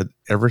 said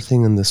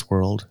everything in this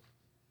world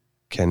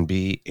can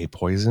be a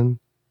poison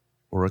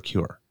or a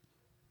cure.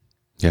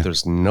 Yeah.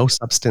 There's no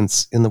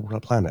substance in the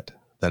planet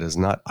that is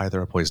not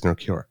either a poison or a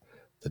cure.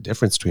 The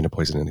difference between a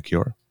poison and a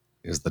cure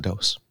is the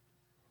dose.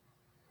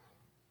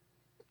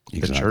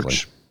 Exactly. The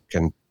church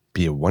can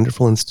be a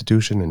wonderful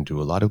institution and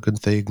do a lot of good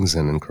things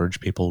and encourage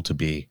people to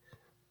be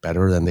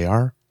better than they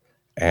are.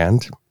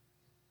 And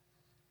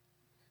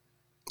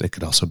it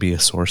could also be a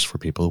source for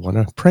people who want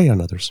to prey on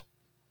others.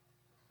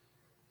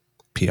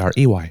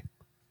 P-R-E-Y.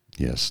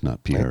 Yes,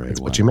 not P-R-A-Y.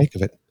 That's what you make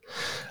of it.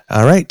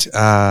 All right.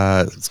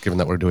 Given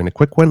that we're doing a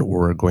quick one,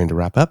 we're going to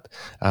wrap up.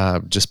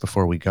 Just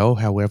before we go,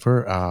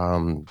 however,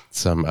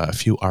 a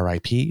few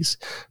RIPs.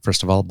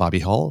 First of all, Bobby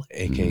Hull,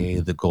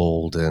 a.k.a. the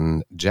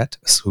Golden Jet,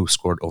 who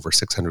scored over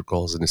 600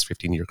 goals in his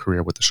 15-year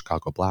career with the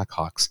Chicago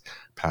Blackhawks,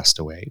 passed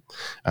away.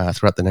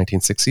 Throughout the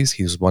 1960s,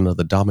 he was one of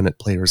the dominant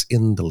players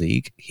in the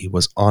league. He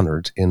was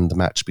honored in the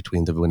match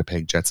between the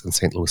Winnipeg Jets and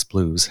St. Louis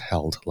Blues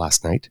held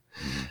last night.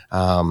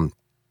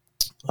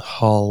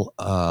 Hull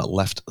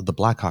left the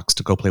Blackhawks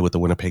to go play with the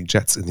Winnipeg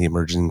Jets in the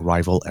emerging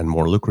rival and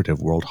more lucrative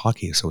World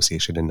Hockey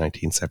Association in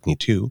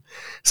 1972,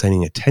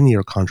 signing a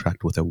 10-year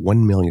contract with a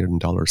 $1 million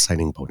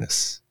signing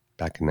bonus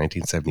back in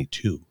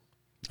 1972.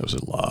 That was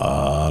a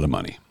lot of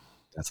money.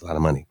 That's a lot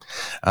of money.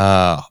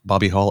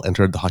 Bobby Hull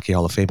entered the Hockey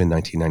Hall of Fame in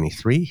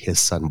 1993. His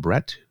son,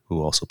 Brett,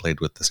 who also played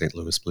with the St.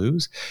 Louis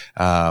Blues,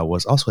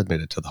 was also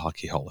admitted to the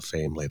Hockey Hall of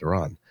Fame later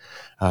on.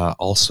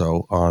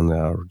 Also,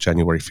 on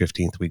January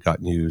 15th, we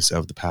got news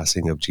of the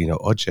passing of Gino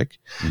Odjick,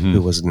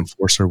 who was an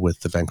enforcer with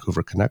the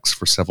Vancouver Canucks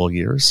for several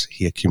years.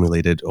 He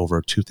accumulated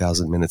over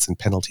 2,000 minutes in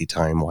penalty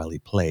time while he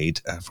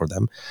played for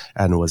them,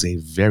 and was a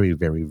very,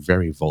 very,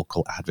 very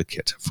vocal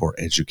advocate for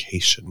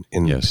education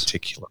in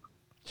particular.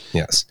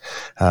 Yes,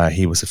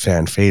 he was a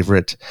fan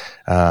favorite.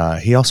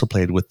 He also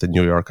played with the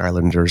New York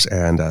Islanders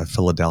and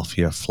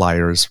Philadelphia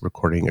Flyers,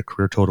 recording a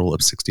career total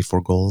of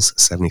 64 goals,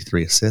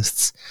 73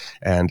 assists,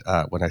 and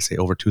when I say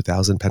over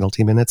 2,000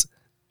 penalty minutes,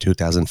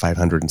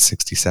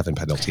 2,567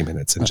 penalty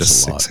minutes in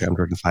just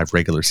 605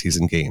 regular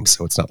season games.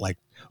 So it's not like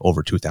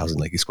over 2,000,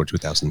 like he scored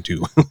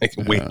 2,002, like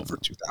way over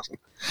 2,000.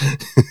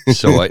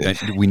 So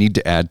we need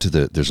to add to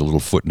there's a little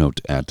footnote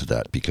to add to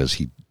that, because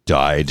he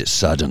died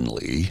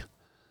suddenly.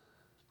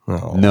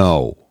 Oh.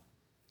 No,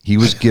 he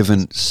was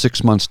given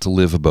 6 months to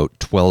live about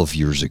 12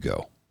 years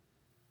ago.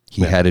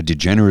 He had a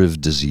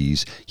degenerative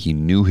disease. He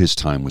knew his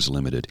time was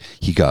limited.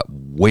 He got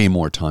way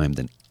more time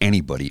than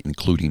anybody,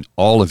 including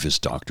all of his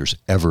doctors,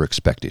 ever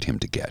expected him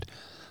to get.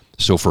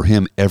 So for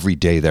him, every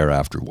day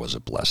thereafter was a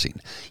blessing.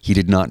 He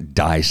did not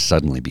die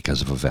suddenly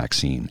because of a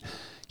vaccine.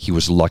 He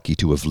was lucky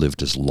to have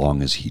lived as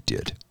long as he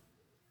did.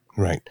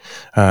 Right.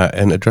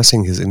 And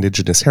addressing his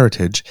Indigenous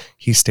heritage,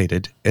 he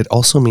stated, "It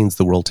also means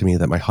the world to me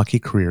that my hockey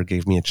career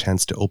gave me a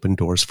chance to open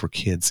doors for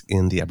kids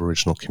in the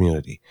Aboriginal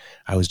community.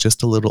 I was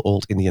just a little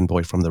old Indian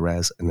boy from the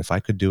res, and if I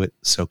could do it,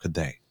 so could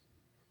they."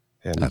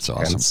 And that's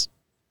awesome.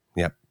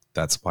 Yep.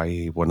 That's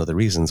why one of the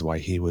reasons why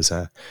he was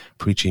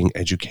preaching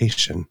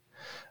education.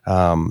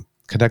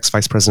 Canucks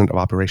Vice President of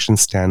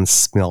Operations Stan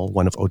Smill,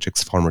 one of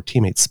Odjick's former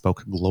teammates,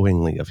 spoke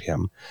glowingly of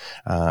him,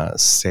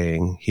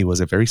 saying he was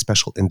a very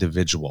special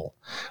individual.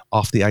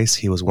 Off the ice,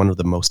 he was one of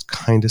the most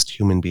kindest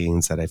human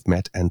beings that I've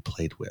met and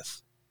played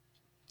with,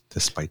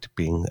 despite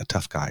being a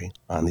tough guy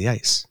on the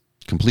ice.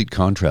 Complete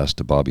contrast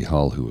to Bobby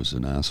Hull, who was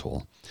an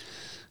asshole.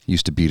 He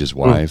used to beat his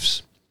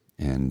wives,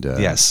 and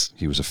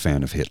he was a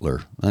fan of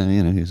Hitler.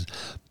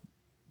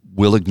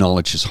 Will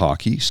acknowledge his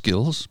hockey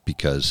skills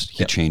because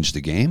he changed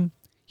the game.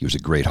 He was a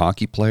great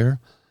hockey player.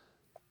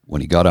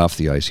 When he got off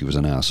the ice, he was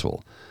an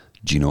asshole.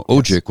 Gino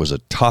Odjick was a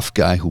tough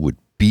guy who would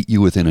beat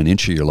you within an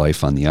inch of your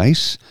life on the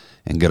ice,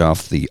 and get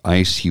off the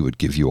ice, he would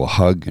give you a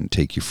hug and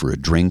take you for a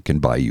drink and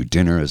buy you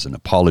dinner as an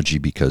apology,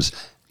 because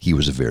he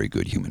was a very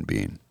good human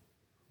being.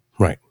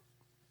 Right.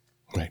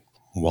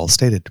 Well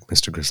stated,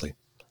 Mr. Grizzly.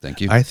 Thank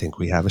you. I think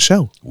we have a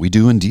show. We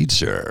do indeed,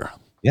 sir.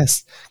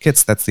 Yes.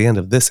 Kits, that's the end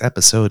of this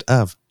episode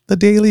of the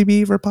Daily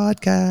Beaver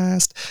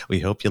Podcast. We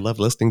hope you love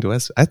listening to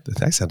us. I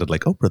sounded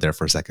like Oprah there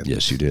for a second.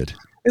 Yes, you did.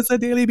 It's the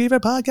Daily Beaver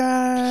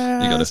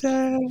Podcast.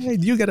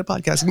 You get a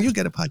podcast, and you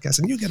get a podcast,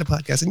 and you get a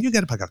podcast, and you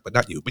get a podcast, but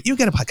not you. But you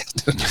get a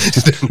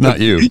podcast. Not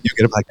you. You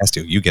get a podcast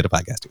too. You get a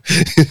podcast too.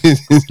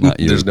 Not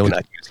you. There's no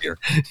not yous here.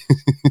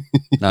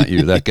 Not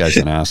you. That guy's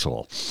an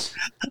asshole.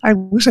 I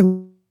wish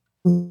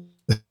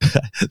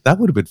that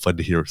would have been fun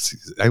to hear.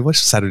 I wish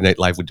Saturday Night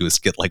Live would do a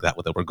skit like that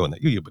where we're going,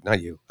 not you, but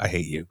not you. I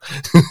hate you.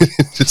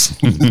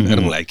 Just, I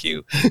don't like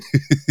you.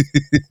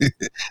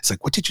 It's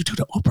like, what did you do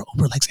to Oprah?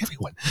 Oprah likes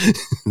everyone.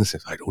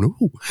 I don't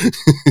know.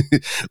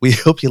 We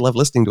hope you love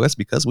listening to us,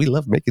 because we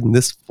love making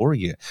this for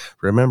you.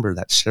 Remember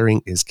that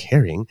sharing is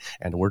caring,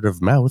 and word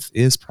of mouth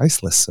is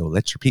priceless. So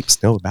let your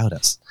peeps know about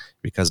us.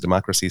 Because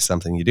democracy is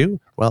something you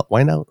do, well,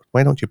 why not?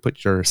 Why don't you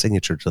put your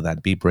signature to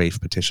that Be Brave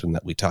petition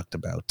that we talked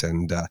about,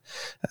 and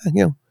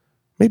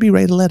maybe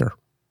write a letter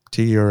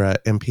to your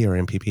MP or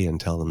MPP and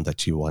tell them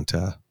that you want,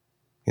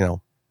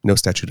 no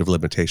statute of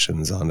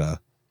limitations on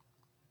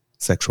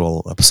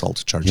sexual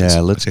assault charges.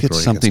 Yeah, let's get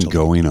something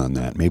going on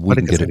that. Maybe we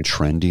can get it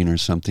trending or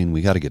something.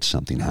 We got to get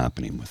something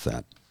happening with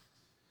that.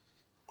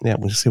 Yeah,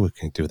 we'll see what we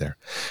can do there.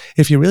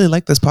 If you really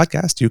like this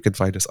podcast, you can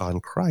find us on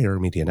Crier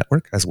Media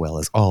Network, as well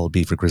as all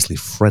Beaver Grizzly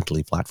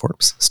friendly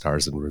platforms.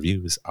 Stars and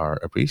reviews are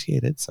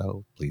appreciated,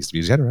 so please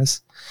be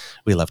generous.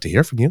 We love to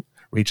hear from you.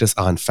 Reach us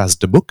on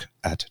Facebook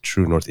at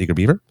True North Eager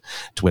Beaver,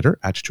 Twitter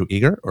at True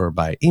Eager, or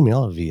by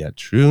email via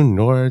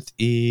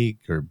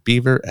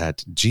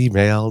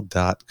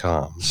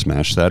truenortheagerbeaver@gmail.com.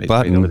 Smash that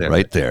button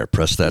right there.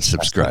 Press that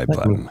subscribe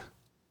button.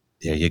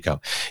 There you go.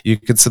 You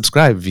can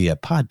subscribe via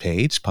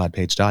Podpage,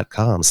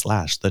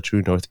 podpage.com/The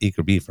True North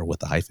Eager Beaver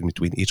with a hyphen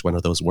between each one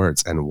of those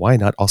words. And why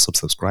not also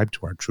subscribe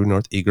to our True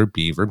North Eager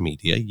Beaver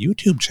Media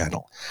YouTube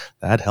channel?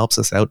 That helps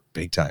us out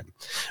big time.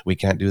 We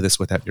can't do this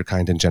without your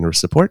kind and generous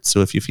support.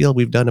 So if you feel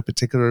we've done a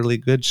particularly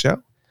good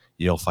show,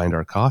 you'll find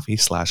our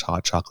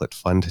coffee/hot chocolate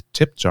fund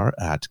tip jar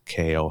at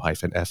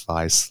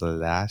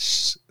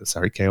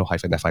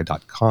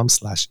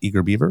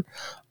ko-fi.com/eagerbeaver,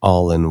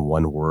 all in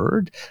one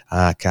word.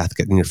 Kath,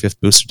 getting your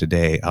 5th booster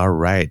today. All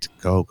right,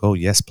 go.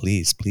 Yes,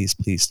 please.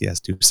 Yes,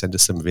 do send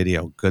us some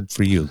video. Good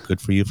for you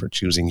for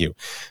choosing you.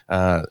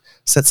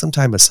 Set some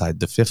time aside.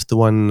 The 5th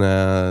one,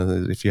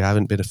 if you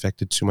haven't been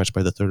affected too much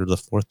by the 3rd or the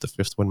 4th, the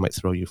 5th one might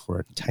throw you for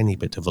a tiny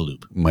bit of a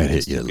loop. Might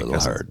hit you a little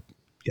hard.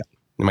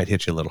 It might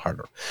hit you a little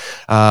harder.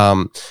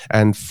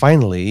 And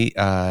finally,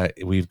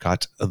 we've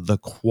got the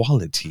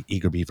quality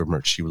Eager Beaver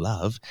merch you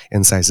love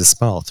in sizes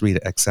small 3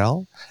 to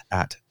XL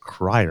at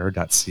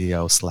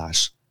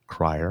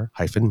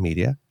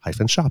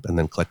crier.co/crier-media-shop, and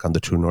then click on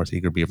the True North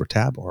Eager Beaver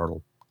tab, or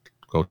it'll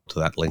go to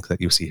that link that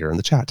you see here in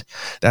the chat.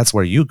 That's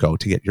where you go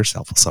to get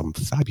yourself some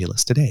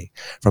fabulous today.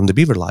 From the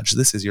Beaver Lodge,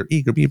 this is your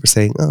Eager Beaver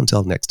saying,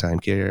 until next time,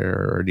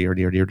 dear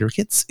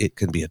kids, it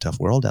can be a tough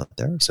world out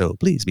there, so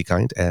please be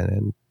kind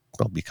and,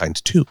 well, be kind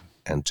to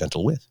and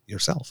gentle with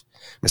yourself.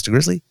 Mr.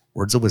 Grizzly,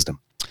 words of wisdom.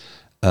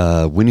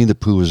 Winnie the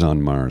Pooh is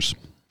on Mars.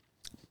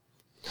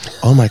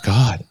 Oh my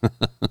God.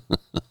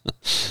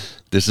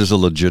 This is a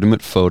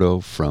legitimate photo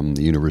from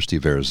the University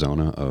of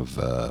Arizona of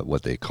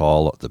what they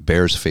call the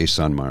bear's face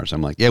on Mars.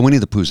 I'm like, yeah, Winnie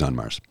the Pooh's on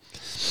Mars.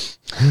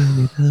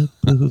 Winnie the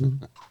Pooh,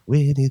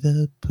 Winnie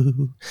the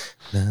Pooh.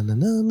 Na, na,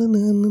 na, na,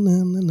 na,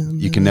 na, na,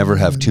 You can never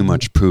have too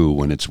much poo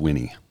when it's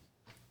Winnie.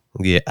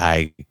 Yeah,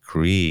 I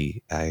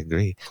agree.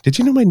 Did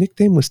you know my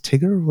nickname was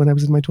Tigger when I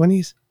was in my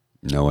 20s?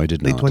 No, I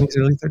did Late not. 20s,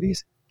 early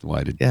 30s?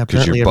 Why did? Yeah,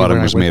 Because your apparently bottom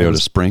everywhere was I went, made I out was-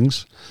 of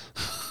springs?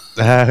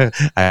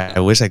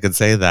 I wish I could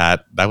say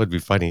that. That would be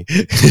funny.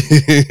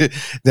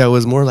 No, it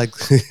was more like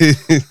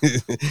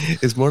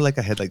it's more like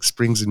I had like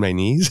springs in my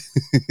knees.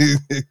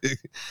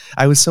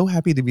 I was so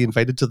happy to be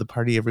invited to the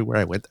party everywhere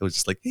I went. I was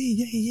just like, hey,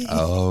 yay.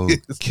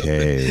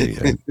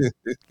 Okay.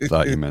 I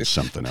thought you meant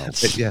something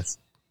else. But yes,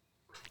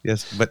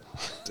 but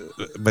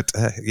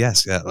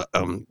yes.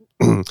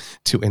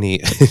 To any,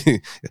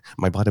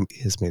 my bottom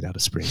is made out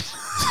of springs.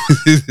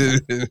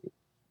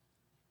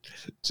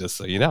 Just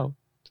so you know.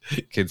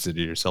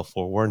 Consider yourself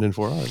forewarned and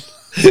forearmed.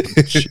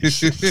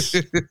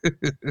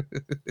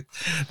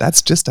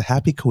 That's just a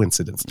happy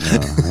coincidence.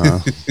 Uh-huh.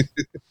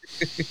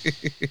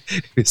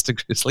 Mr.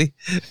 Grizzly.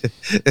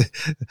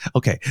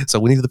 Okay,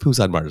 so Winnie the Pooh's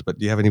on Mars, but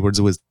do you have any words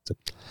of wisdom?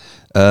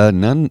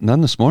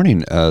 None this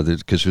morning,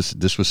 because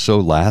this was so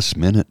last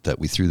minute that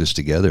we threw this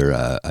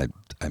together.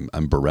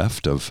 I'm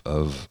bereft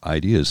of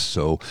ideas.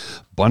 So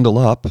bundle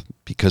up,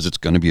 because it's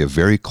going to be a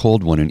very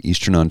cold one in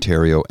Eastern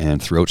Ontario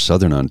and throughout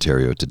Southern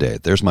Ontario today.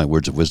 There's my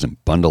words of wisdom.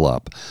 Bundle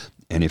up.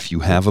 And if you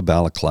have a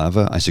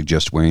balaclava, I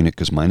suggest wearing it,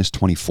 because minus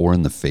 24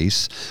 in the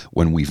face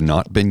when we've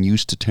not been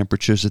used to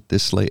temperatures at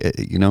this late,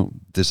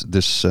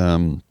 this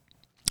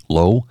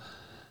low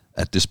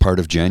at this part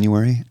of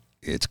January,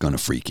 it's going to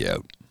freak you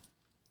out.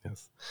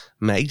 Yes.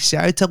 Make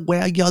sure to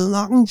wear your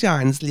long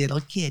johns,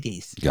 little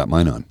kiddies. Got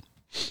mine on.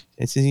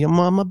 This is your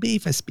Mama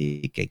Beaver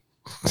speaking.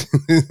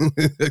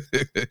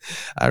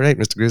 All right,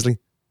 Mr. Grizzly,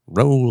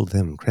 roll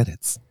them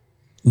credits.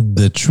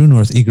 The True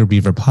North Eager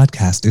Beaver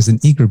podcast is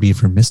an Eager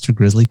Beaver Mr.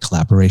 Grizzly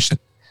collaboration.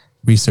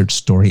 Research,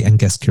 story, and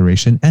guest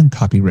curation and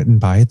copy written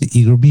by the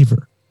Eager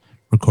Beaver.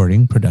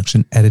 Recording,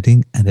 production,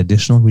 editing, and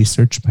additional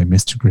research by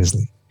Mr.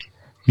 Grizzly.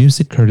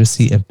 Music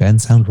courtesy of Ben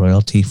Sound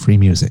Royalty Free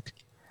Music.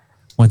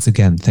 Once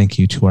again, thank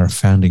you to our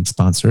founding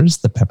sponsors,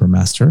 the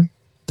Peppermaster,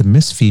 the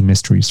Miss Fee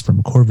Mysteries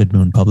from Corvid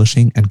Moon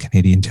Publishing and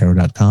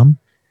CanadianTarot.com.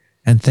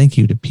 And thank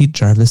you to Pete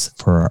Jarvis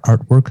for our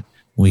artwork.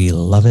 We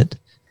love it.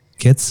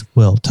 Kids,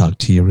 we'll talk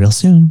to you real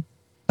soon.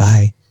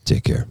 Bye.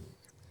 Take care.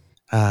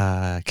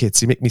 Kids,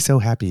 you make me so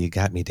happy. You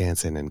got me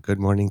dancing. And good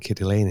morning,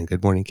 Kid Elaine, and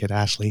good morning, Kid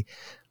Ashley.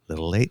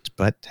 Little late,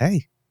 but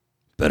hey.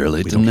 Better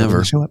late we than don't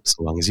never. Show up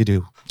so long as you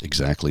do.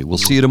 Exactly. We'll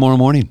see you tomorrow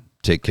morning.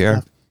 Take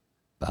care.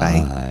 Bye.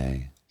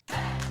 Bye.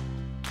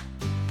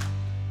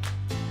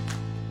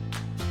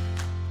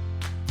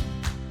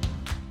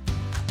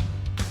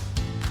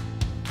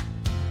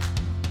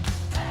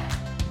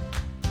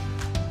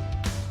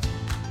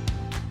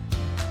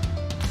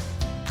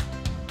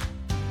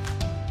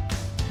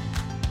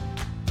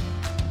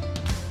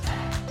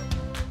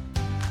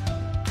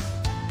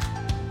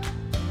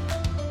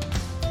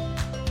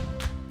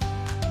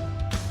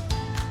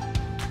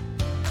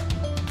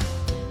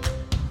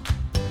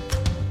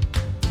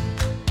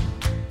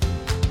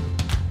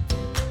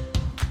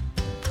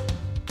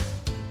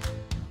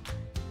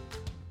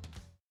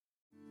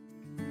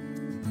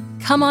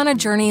 Come on a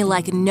journey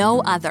like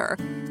no other,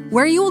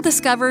 where you will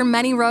discover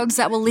many roads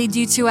that will lead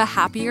you to a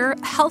happier,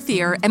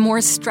 healthier, and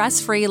more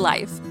stress-free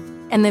life.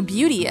 And the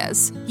beauty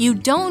is, you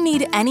don't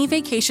need any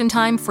vacation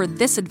time for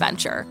this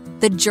adventure.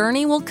 The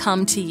journey will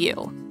come to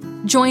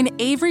you. Join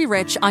Avery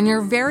Rich on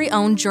your very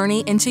own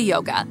journey into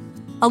yoga.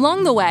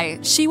 Along the way,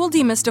 she will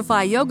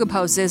demystify yoga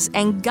poses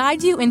and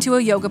guide you into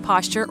a yoga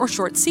posture or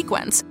short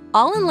sequence,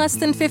 all in less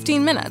than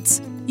 15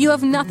 minutes. You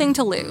have nothing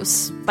to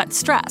lose but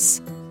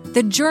stress.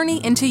 The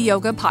Journey into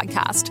Yoga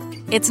podcast.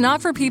 It's not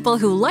for people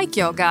who like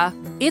yoga,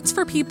 it's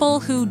for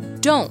people who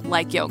don't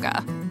like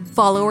yoga.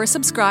 Follow or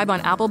subscribe on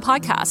Apple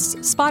Podcasts,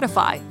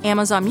 Spotify,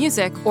 Amazon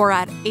Music, or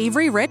at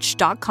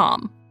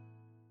averyrich.com.